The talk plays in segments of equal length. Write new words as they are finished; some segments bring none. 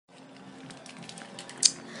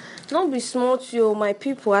no be small thing my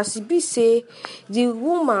people, as e be say the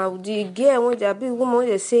woman, the girl wey dey be woman wey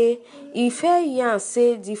dey say e fair yarn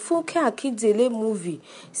say the Funke Akindele movie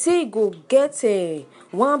say e go get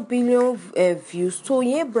 1 billion views.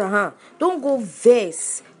 Toyin Abraham don go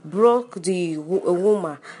vex broke the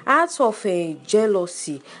woman out of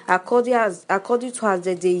jealousy, according to as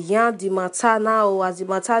dem dey yarn the matter now, as the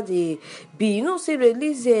matter dey be. You know say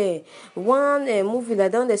release one movie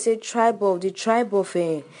like that one, they say tribe of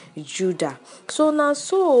Judah. So now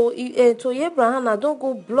Toyin Abraham na don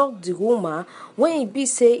go block the woman when e be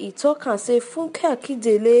say e talk and say Funke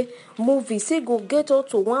Akindele movie say go get up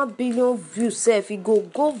to 1 billion views sef, e go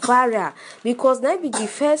viral because na be the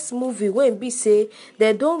first movie wey be say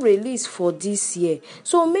they don release for this year.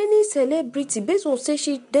 So many celebrity based on say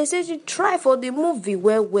they say she try for the movie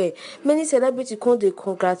well. Many celebrity come dey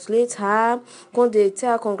congratulate her, come dey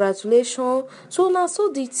tell her congratulations. So now so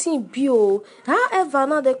the thing be o. However,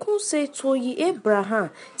 now they come say Toyin Abraham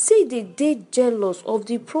say they dey jealous of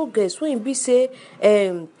the progress when be say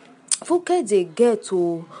Funke dey get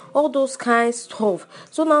all those kind stuff.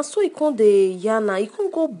 So now so he come dey yarn, he come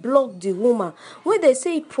go block the woman when they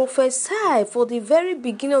say he prophesy for the very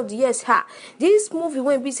beginning of the year. This movie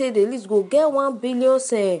when be say the list go get 1 billion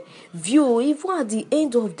view even at the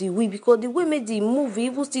end of the week, because the way make the movie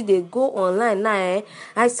even still dey go online now.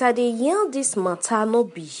 As I dey yarn this matter no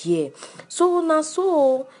be here. So now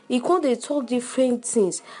so he come dey talk different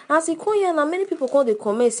things. As he come yarn, many people come dey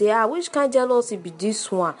comment say which kind jealousy be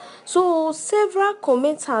this one. So several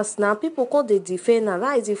commenters now, people come dey defend her.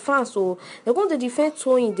 That is the fans, so they come dey defend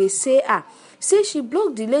Toyin. They say say she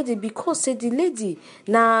blocked the lady because say the lady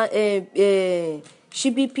na she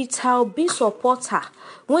be Peter Obi supporter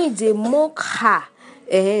when they mock her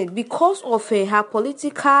because of her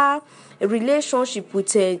political relationship with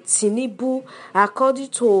Tinubu, according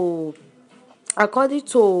to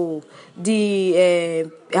the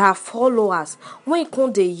her followers when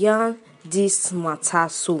come dey yarn this matter.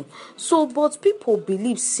 So but people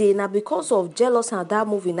believe say na because of jealousy and that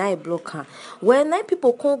movie na block her. When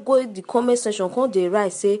people come go in the comment section, come dey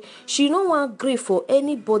write say she no wan gree for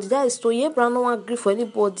anybody. That is Toyin Abraham no wan gree for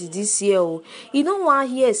anybody this year. He no wan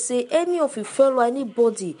hear say any of his fellow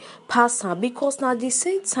anybody pass her, because na the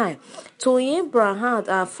same time Toyin Abraham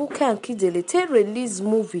and Funke Akindele take release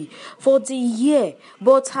movie for the year,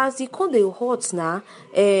 but as e come dey hot now,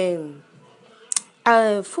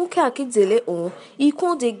 Funke Akindele he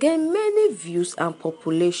come dey get many views and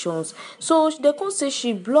populations. So they come say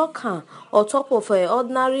she block her on top of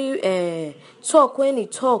ordinary talk. When he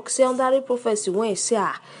talk say ordinary prophecy, when he say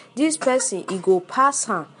this person he go pass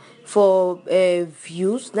her for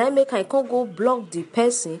views, now make I can't go block the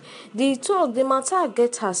person. The talk, the matter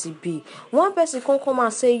get as it be. One person can come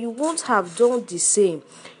and say you won't have done the same.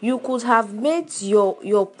 You could have made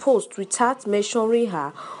your post without mentioning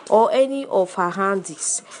her or any of her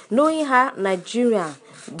handies. Knowing her Nigerian,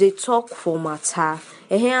 they talk for matter.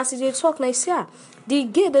 And as they talk, like say the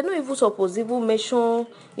girl, they not even supposed even mention.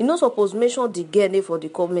 You not supposed mention the girl name for the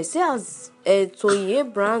comment. Say as Toyin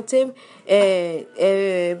Abraham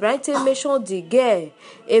mention the girl.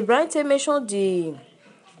 Abraham mention the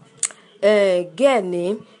girl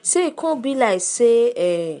name. Say it can't be like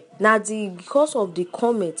say now the because of the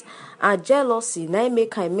comment and jealousy now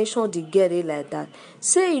make I mention the girl like that.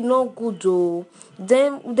 Say it not good though.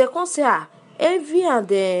 Then they can't say envy and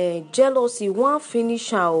jealousy won't finish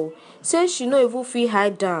her. Say she no even feel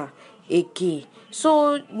hide down again.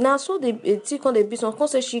 So now so the take on the business,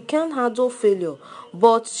 because she can't handle failure,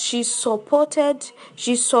 but she supported fade.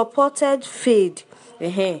 She supported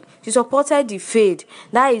the fade.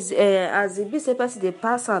 That is as the business person they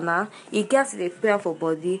pass her now, he gets the prayer for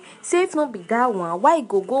body. Say if not be that one, why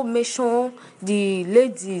go mention the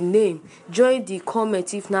lady name join the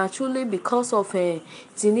comment if naturally because of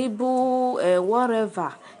Tinubu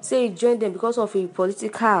whatever. Say he joined them because of his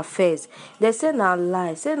political affairs. They say na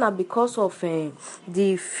lie. Say na because of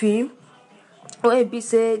the film wey be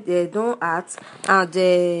say they don't act and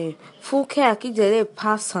Funke Akindele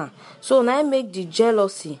pass her. So now make the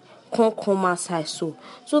jealousy come aside. So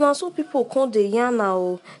now so people come dey yarn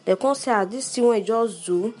now. They come say this thing we just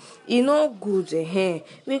do, e no good.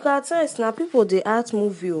 Because at times now people they act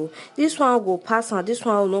movie. This one go pass and this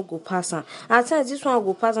one will not go pass. At times this one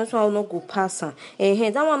go pass and this one will not go pass. That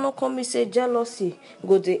one not come me say jealousy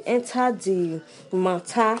go they enter the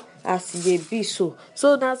matter as they be. So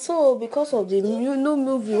that's all because of the new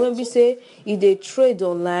movie when we say if they trade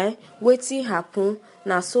online, waiting happen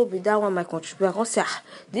na so be that one my contributor. I come say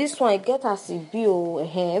this one get as e be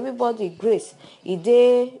everybody grace e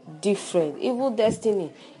dey different, even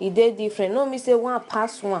destiny e dey different. No mean say one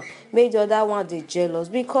pass one make the other one dey jealous,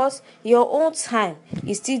 because your own time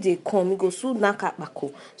e still dey come, e go soon knack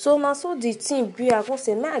akpako. So na so the thing be. I come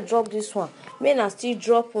say make I drop this one, make na still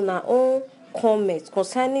drop una own comment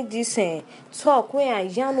concerning this talk wey I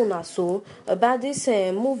yarn una so about this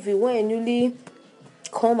movie wey newly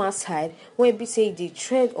come outside, wey be say e dey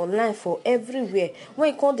trend online for everywhere, wey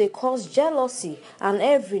e come dey cause jealousy and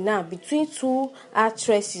every now between two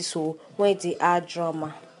actresses wey dey add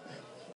drama.